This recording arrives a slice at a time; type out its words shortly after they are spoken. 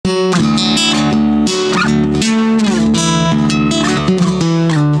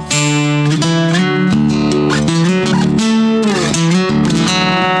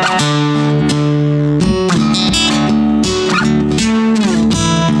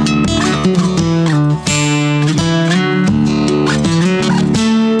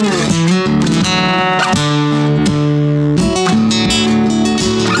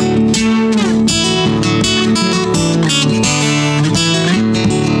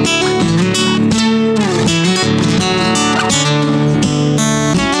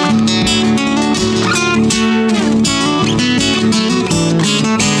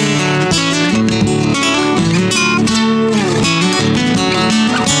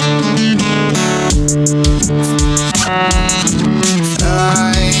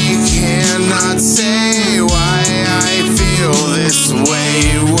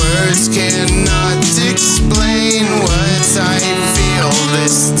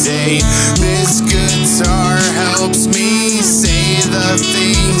day. This guitar helps me say the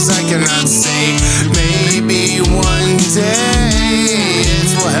things I cannot say. Maybe one day it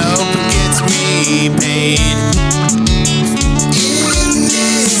will help get me paid. In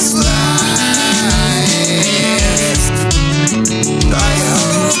this life, I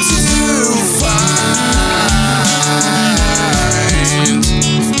hope to find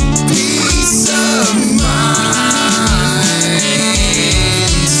peace of mind,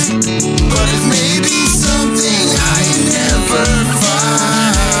 but it may be something I never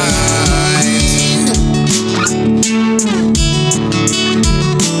find.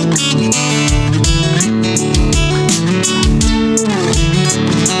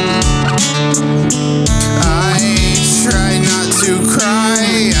 I try not to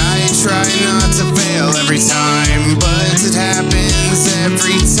cry, I try not to fail every time, but it happens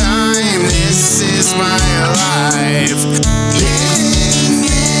every time. This is my life. In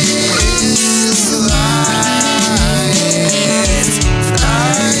this life, I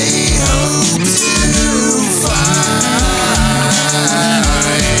hope to find.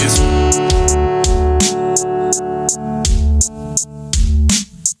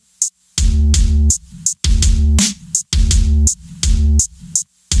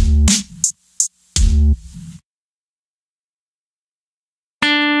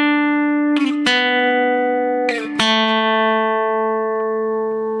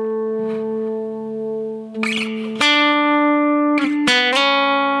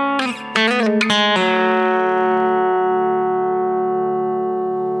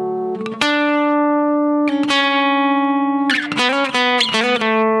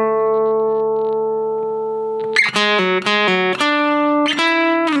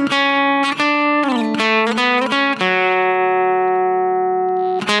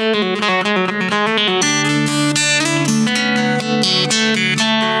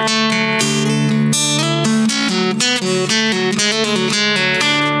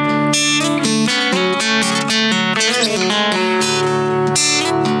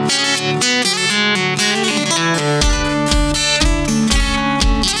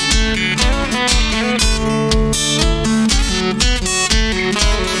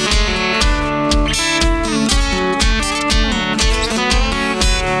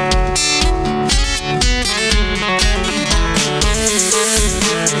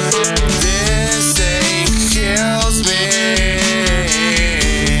 This ache kills me.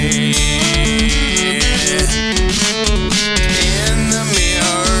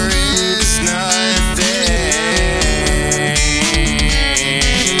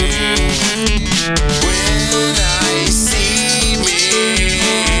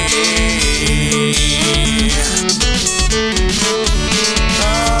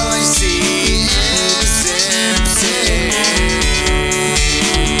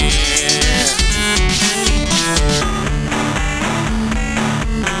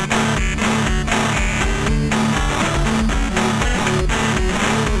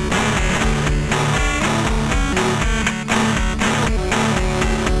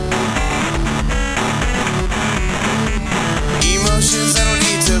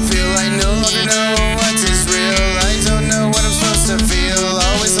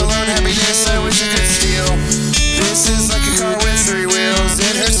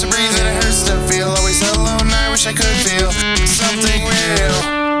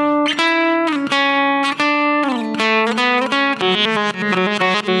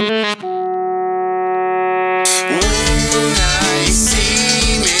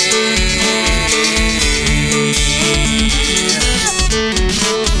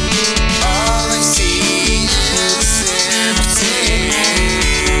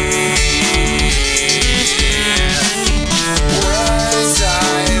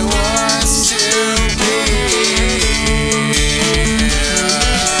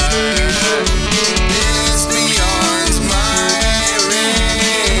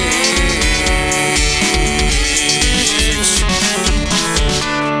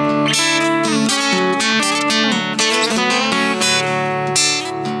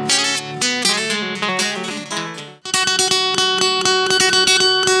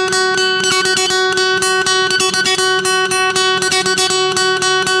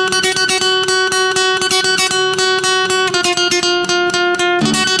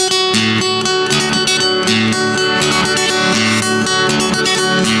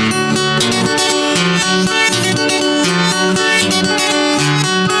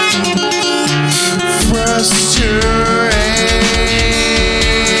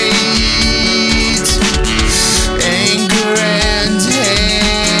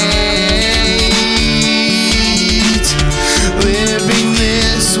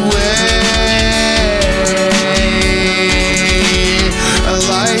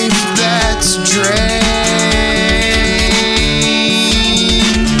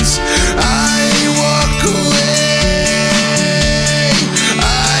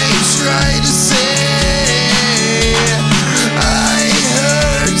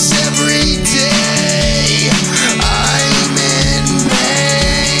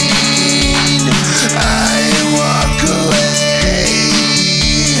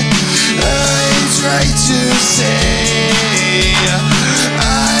 say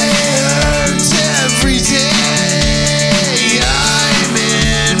I hurt every day. I'm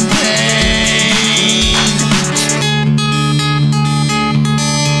in pain.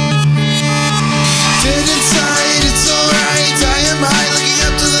 Dead inside, it's alright. I am high, looking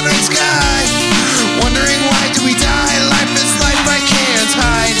up to the night sky, wondering why do we die? Life is life, I can't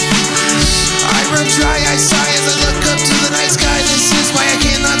hide. I run dry, I sigh as I look up to the night sky. This is why I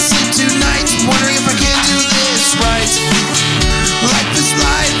cannot sleep tonight, wondering if I can do this right. Life is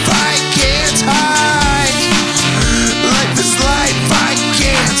life, I can't hide. Life is life, I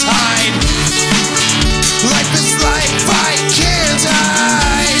can't hide. Life is life, I can't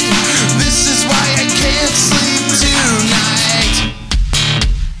hide. This is why I can't sleep tonight.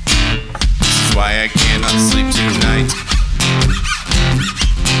 This is why I cannot sleep tonight.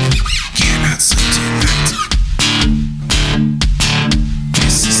 Cannot sleep tonight.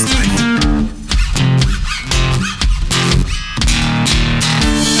 This is life.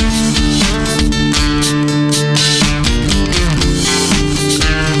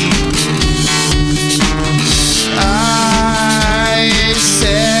 I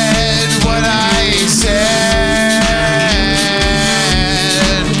said what I said.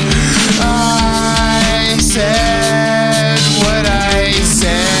 I said what I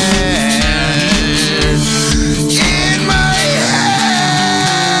said in my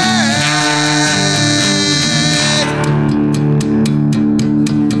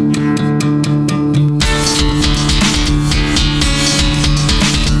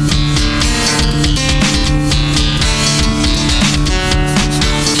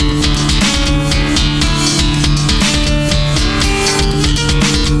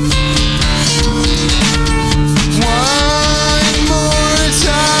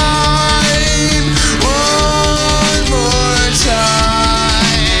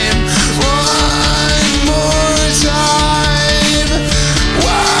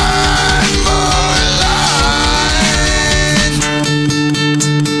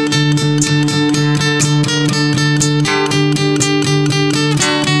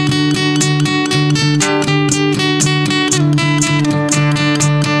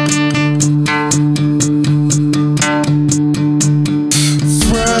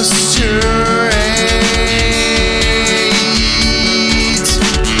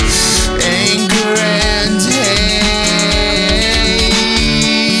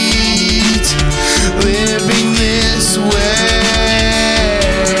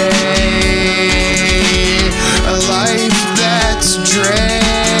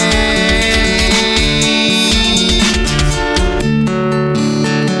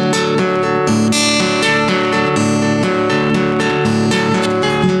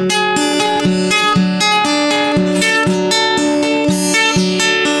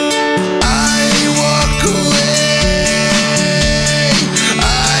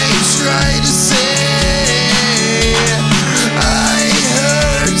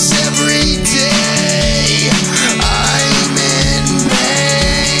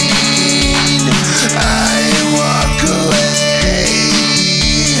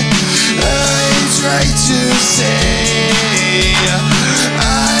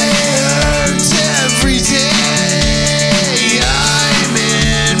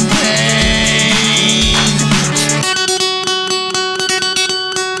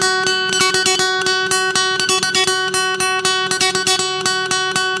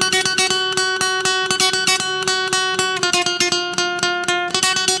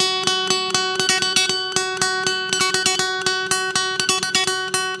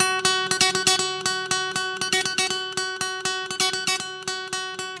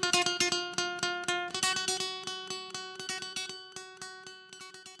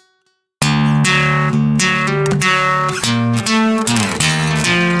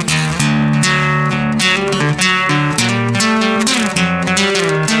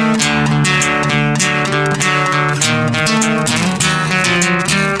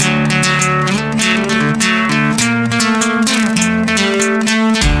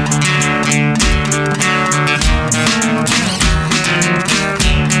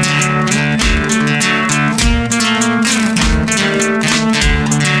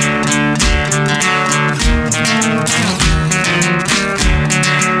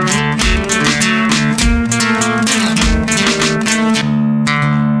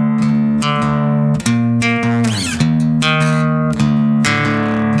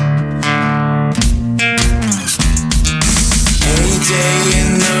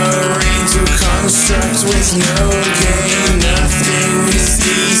with no gain, nothing is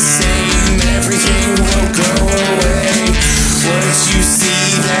the same, everything will go away. What you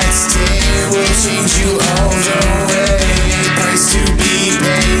see that day will change you all the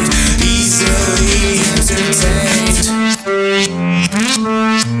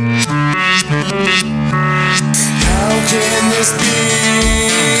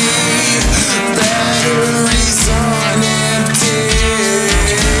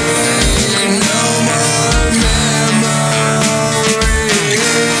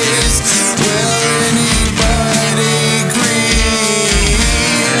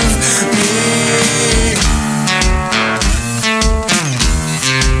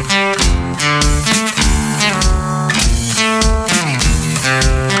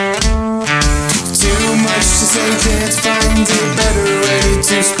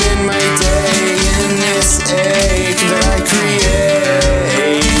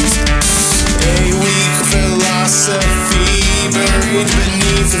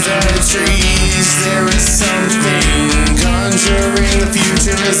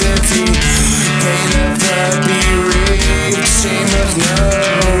future is empty. Pain of the bereaved, shame of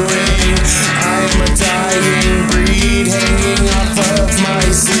knowing I am a dying breed hanging off of my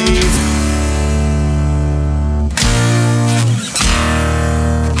sleeve.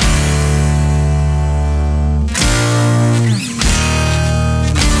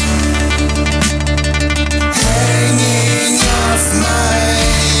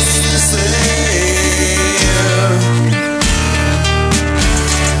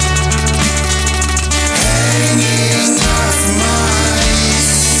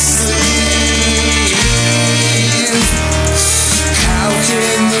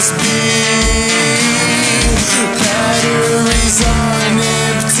 Batteries on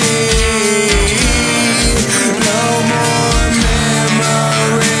empty. No more memories.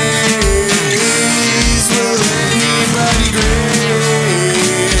 Will anybody grave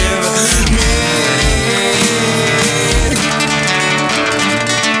me?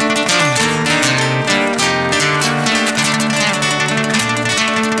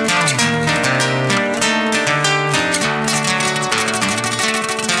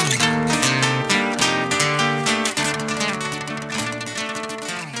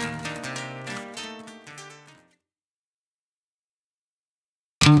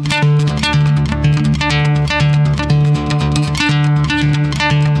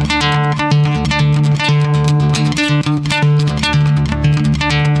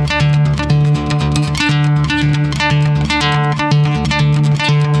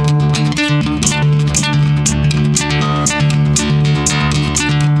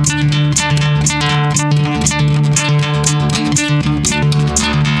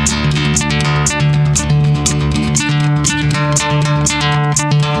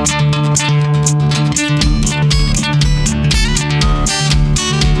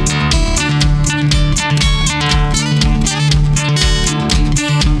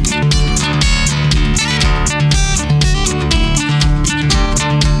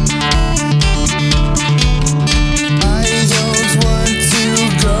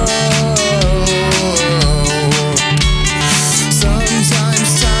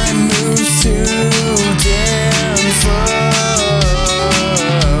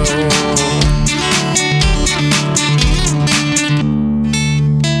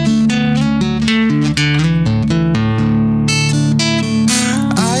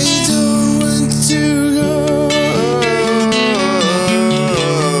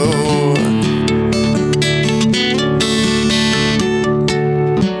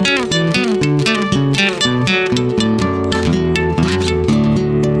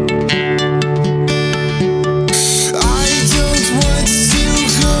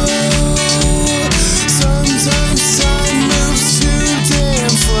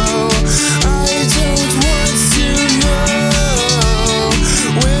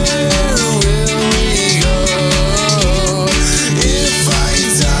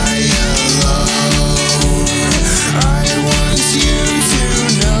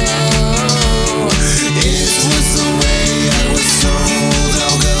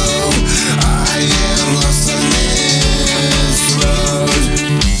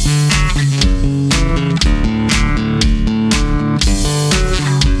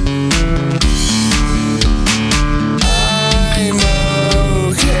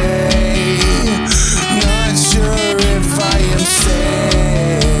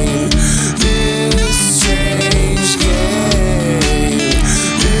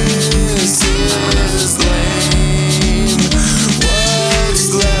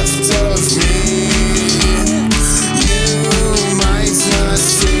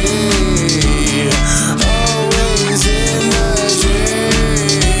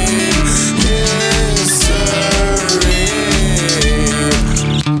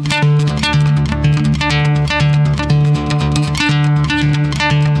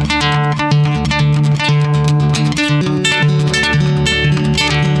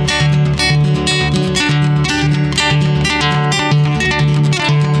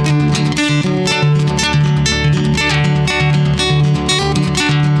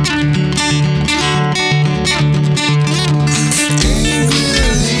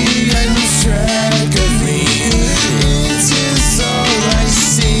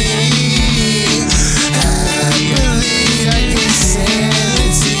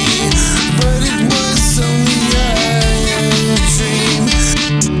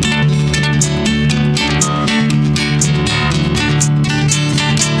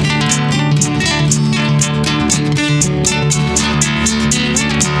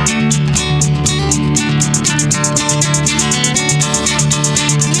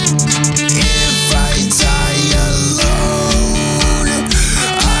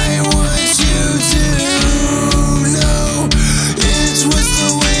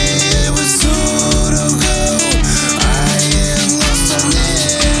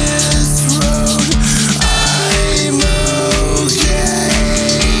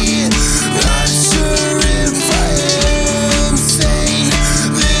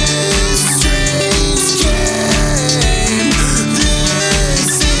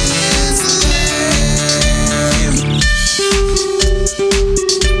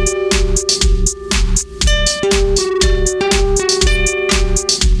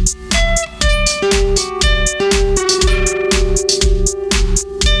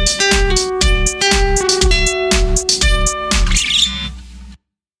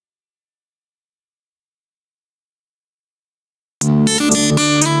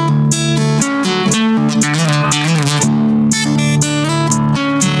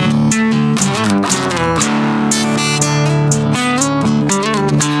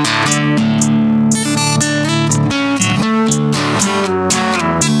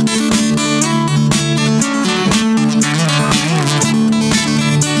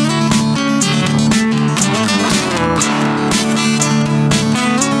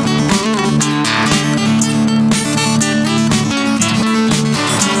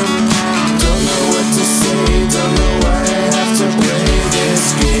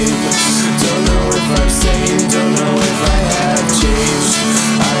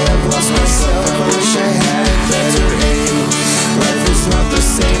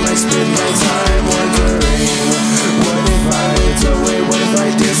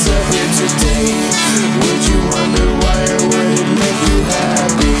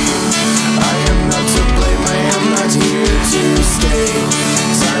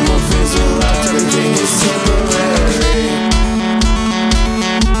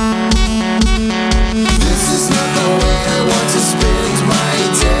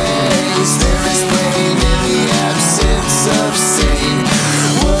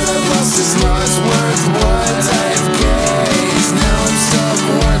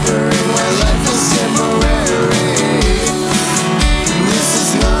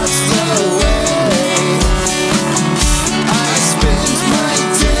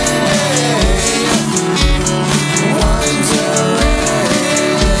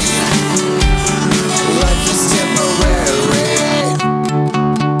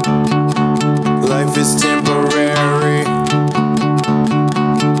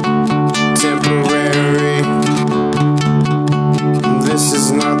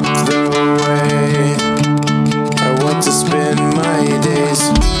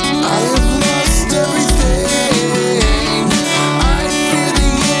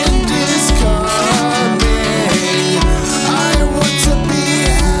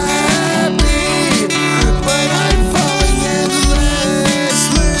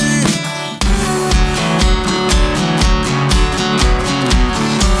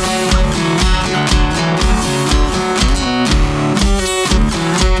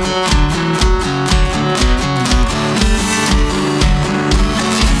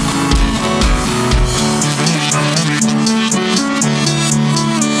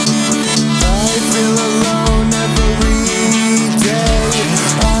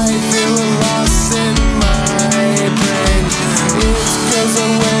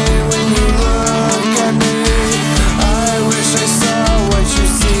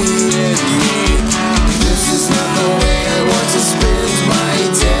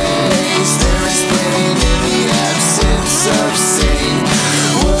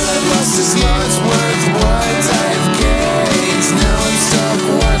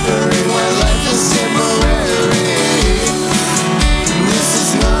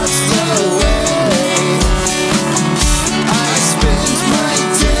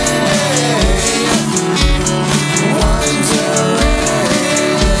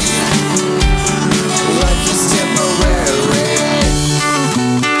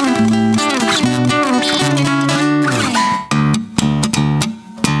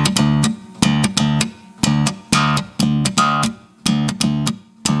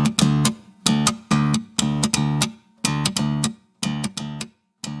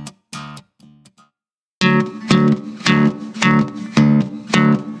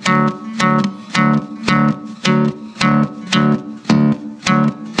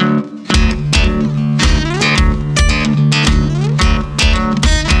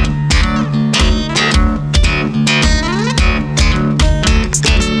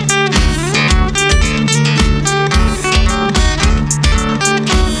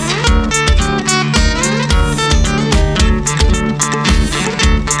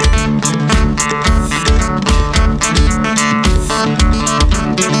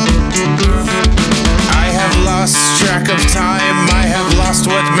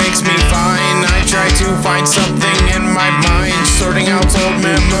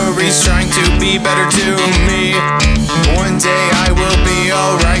 be better to me. One day I will be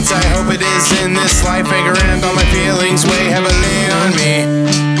alright. I hope it is in this life. Anger and all my feelings weigh heavily on me.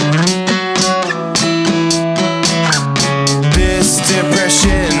 This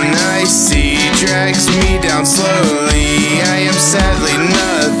depression I see drags me down slowly. I am sadly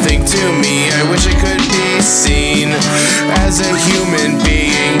nothing to me. I wish I could be seen as a human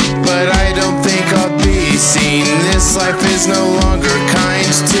being, but I don't think I'll be seen. This life is no longer kind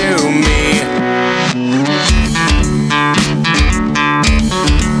to me.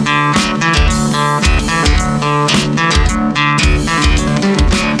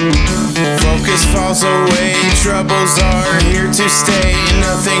 Focus falls away, troubles are here to stay.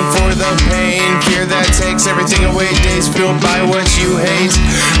 Nothing for the pain, fear that takes everything away. Days fueled by what you hate,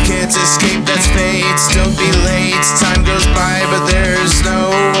 can't escape, that's fate. Don't be late, time goes by but there's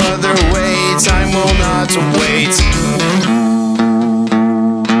no other way. Time will not wait.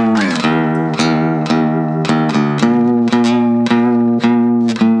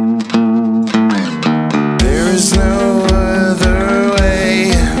 There is no other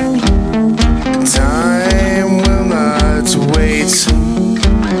way. Time will not wait.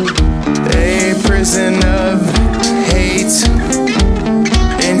 A prison of hate,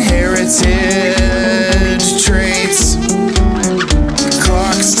 inherited traits,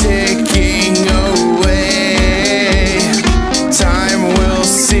 clocks ticking away. Time will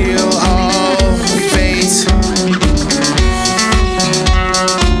seal all fate.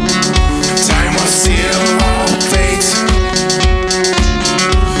 Time will seal all fate.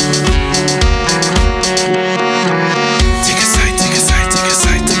 Take a side, take a side, take a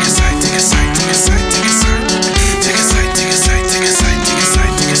side, take a side, take a side, take a side, take a side, take a side, take a side, take a side, take a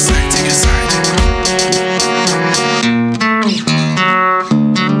side, take a side, take a side.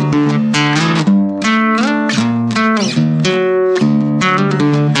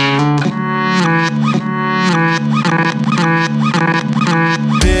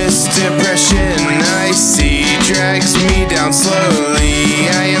 This depression I see drags me down slowly.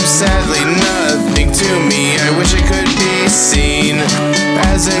 I am sadly nothing to me. I wish I could be seen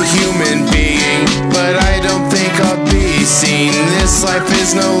as a human being, but I don't think I'll be seen. This life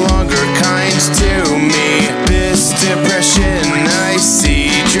is no longer kind to me. This depression I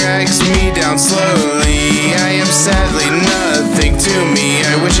see drags me down slowly. I am sadly nothing to me.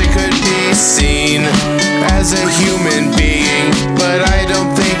 I wish I could be seen as a human being, but I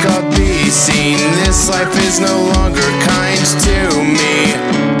don't think I'll be seen. This life is no longer kind to me.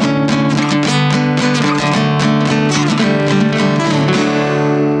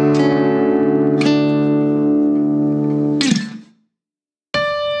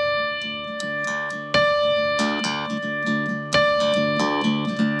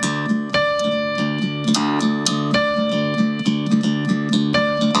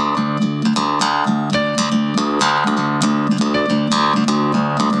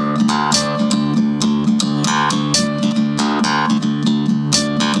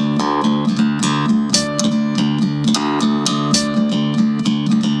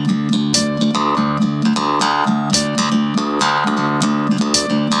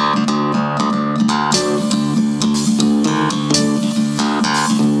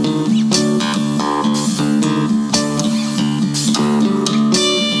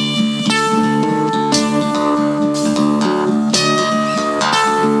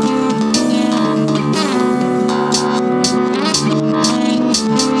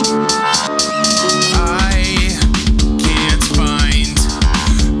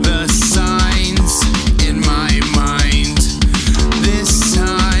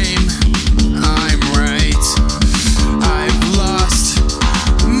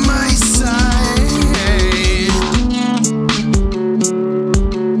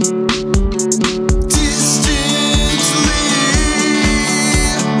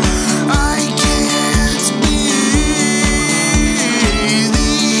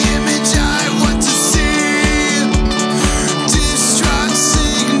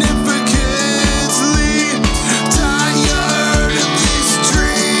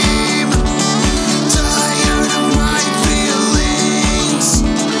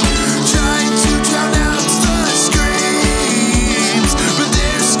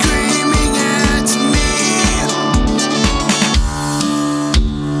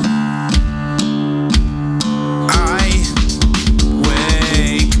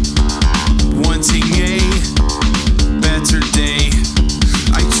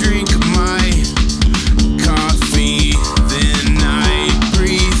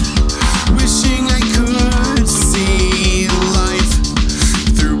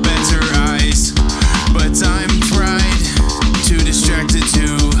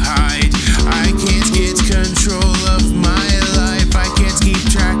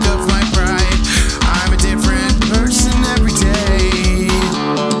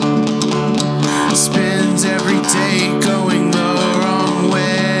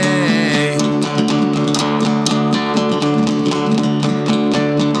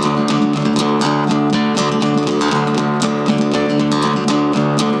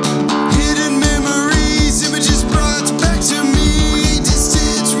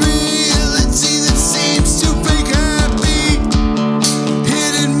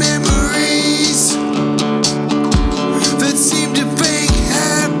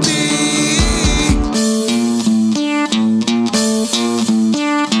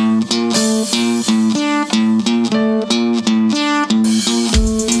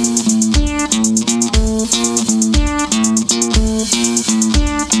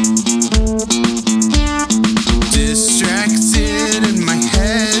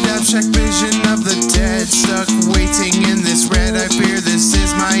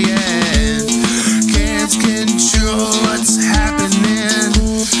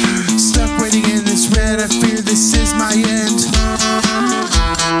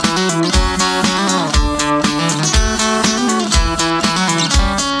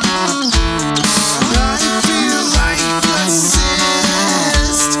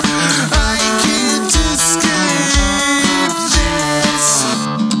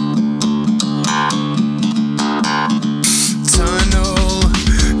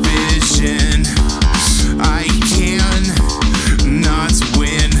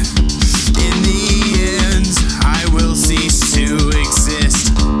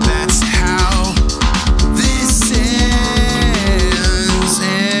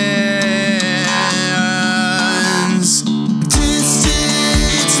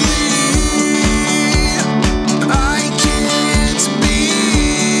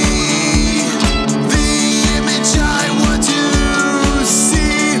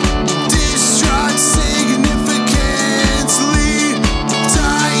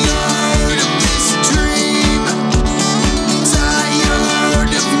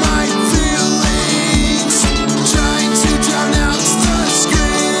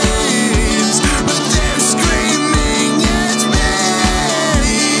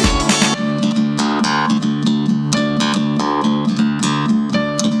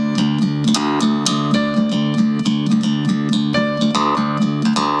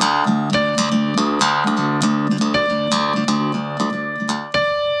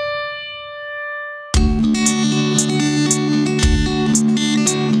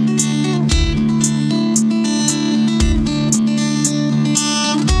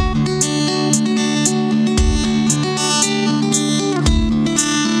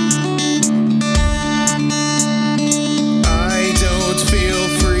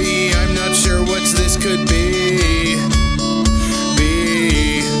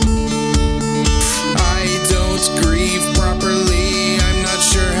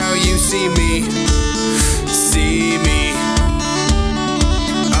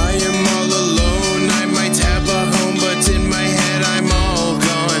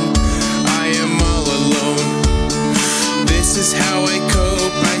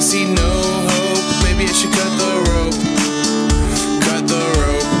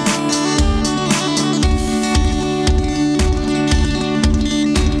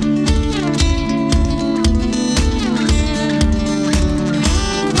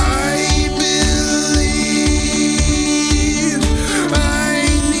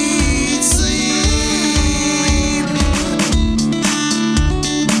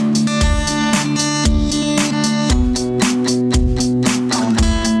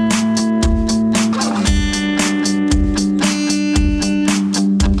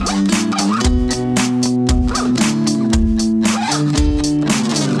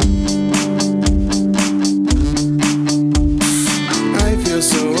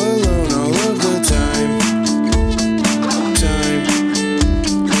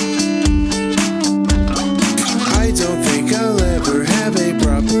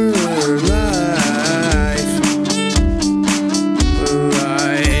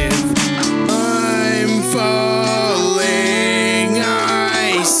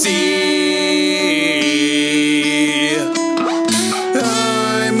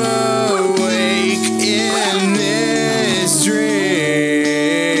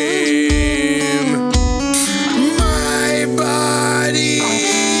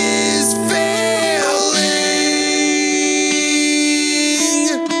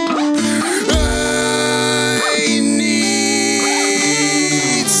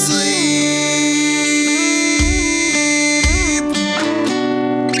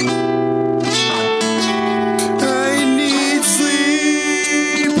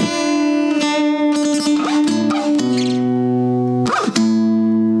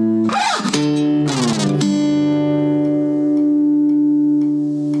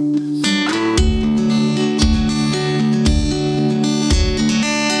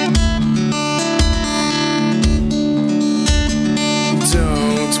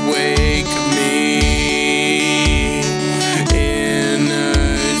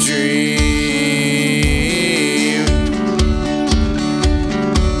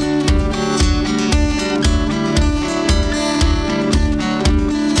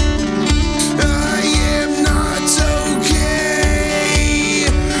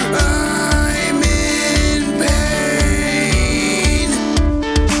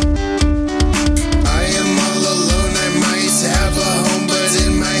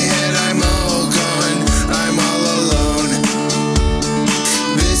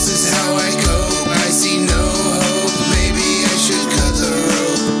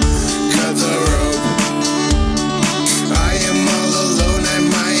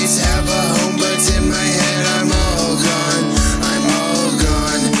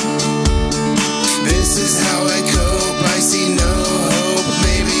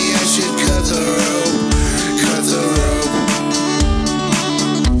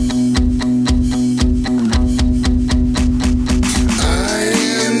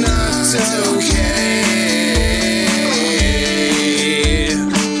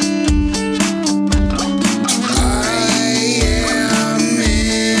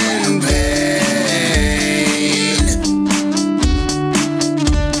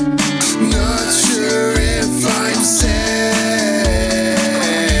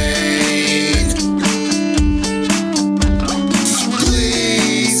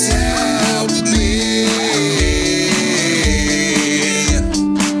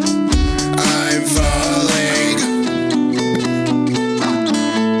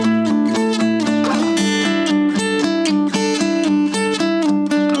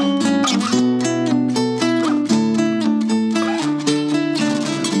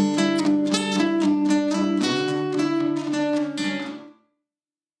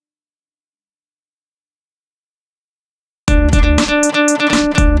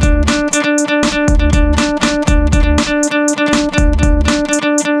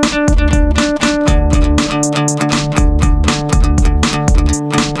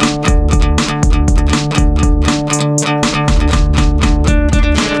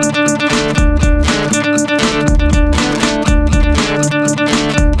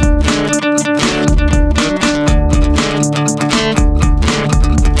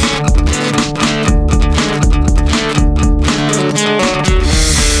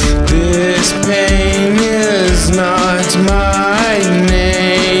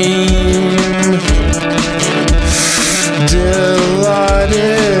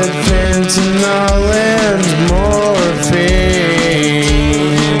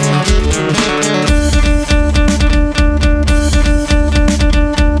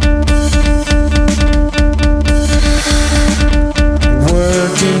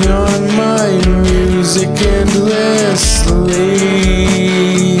 music endlessly.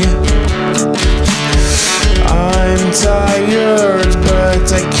 I'm tired,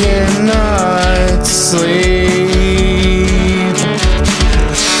 but I cannot sleep.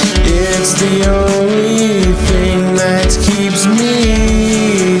 It's the only thing that keeps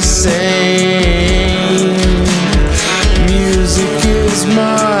me sane. Music is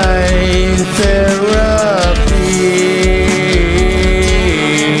my therapy.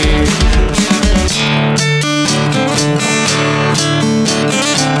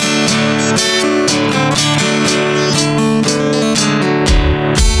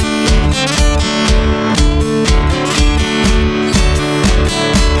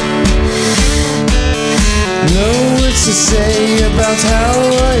 Know what to say about how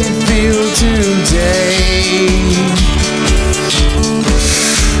I feel today.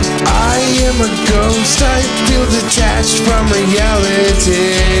 I am a ghost, I feel detached from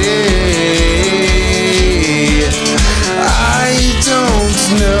reality. I don't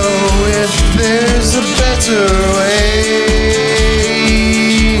know if there's a better way.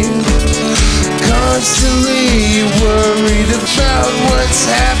 Constantly worried about what's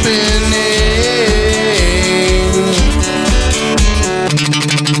happening.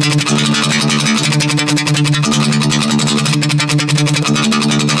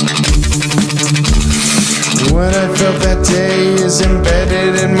 What I felt that day is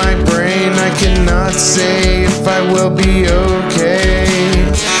embedded in my brain. I cannot say if I will be okay.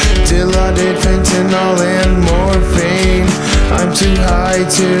 Dilaudid fentanyl and morphine. I'm too high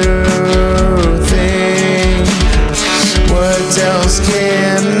to think. What else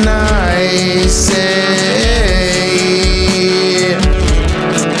can I say?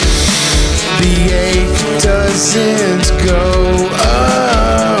 The ache doesn't go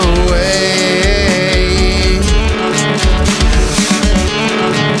away.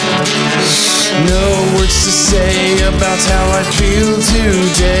 No words to say about how I feel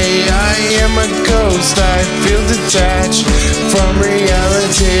today. I am a ghost, I feel detached from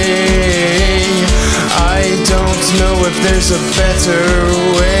reality. I don't know if there's a better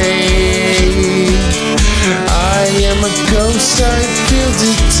way. I am a ghost, I feel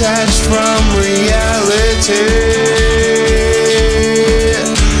detached from reality.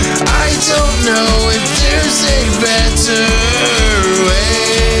 I don't know if there's a better way.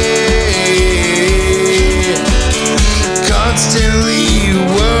 Constantly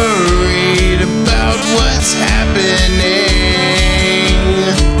worried about what's happening.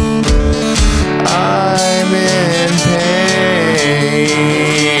 I'm in pain.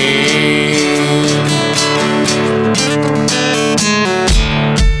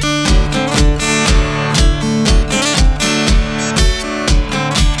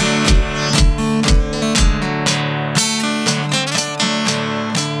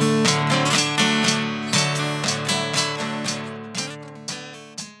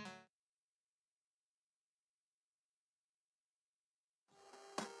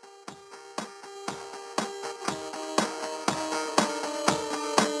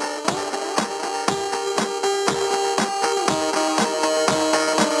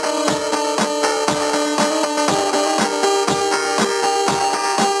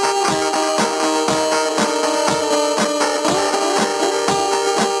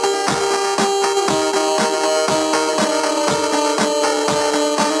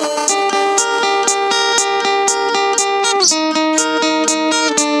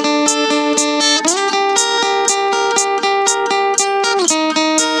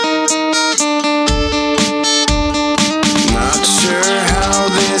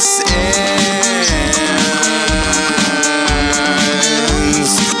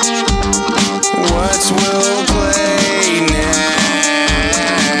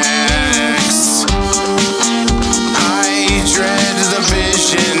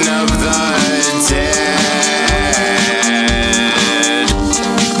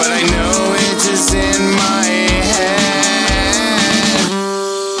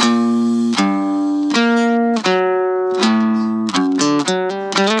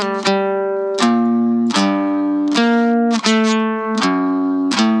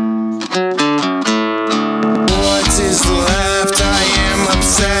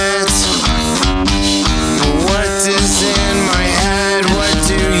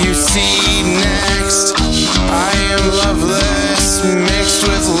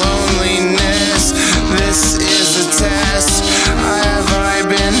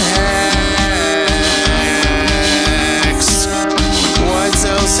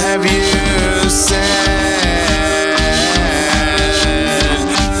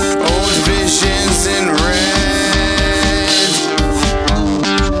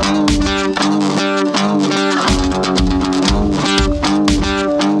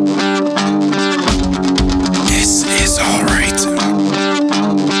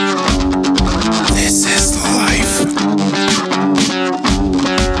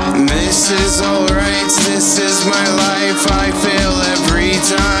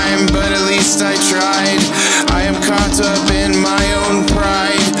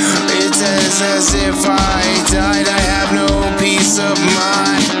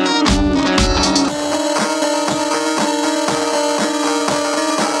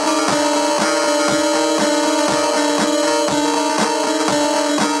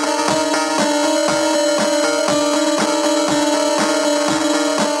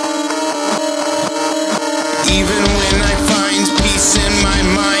 Even when I find peace in my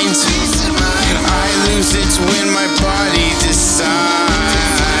mind, I lose it when my body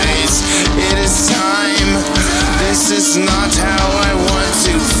decides it is time. This is not how I want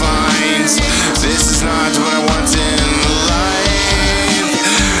to find. This is not what I want in life.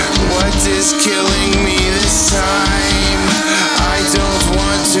 What is killing me this time? I don't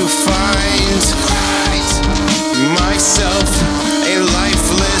want to find myself a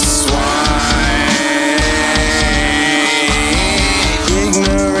lifeless one.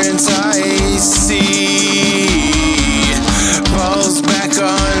 Ignorance I see falls back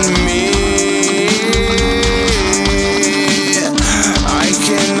on me. I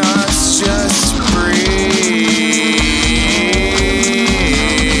cannot just breathe.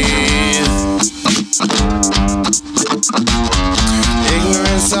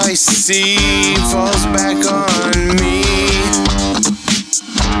 Ignorance I see falls back on me.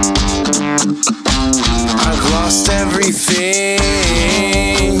 I've lost everything.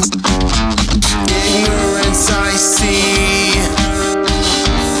 Ignorance I see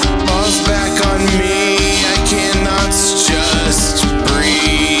falls back on me. I cannot just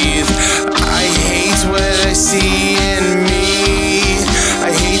breathe. I hate what I see in me.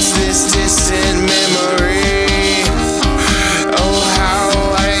 I hate this distant memory. Oh, how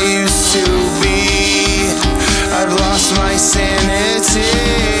I used to be. I've lost my sanity.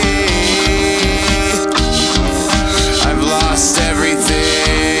 I've lost everything.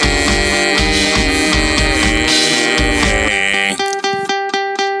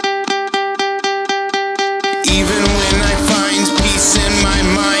 Even when I find peace in my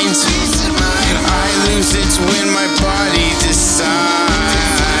mind, I lose it when my body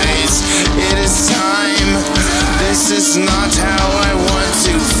decides it is time. This is not how I want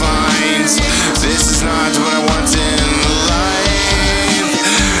to find. This is not what I want in life.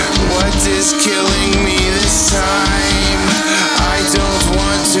 What is killing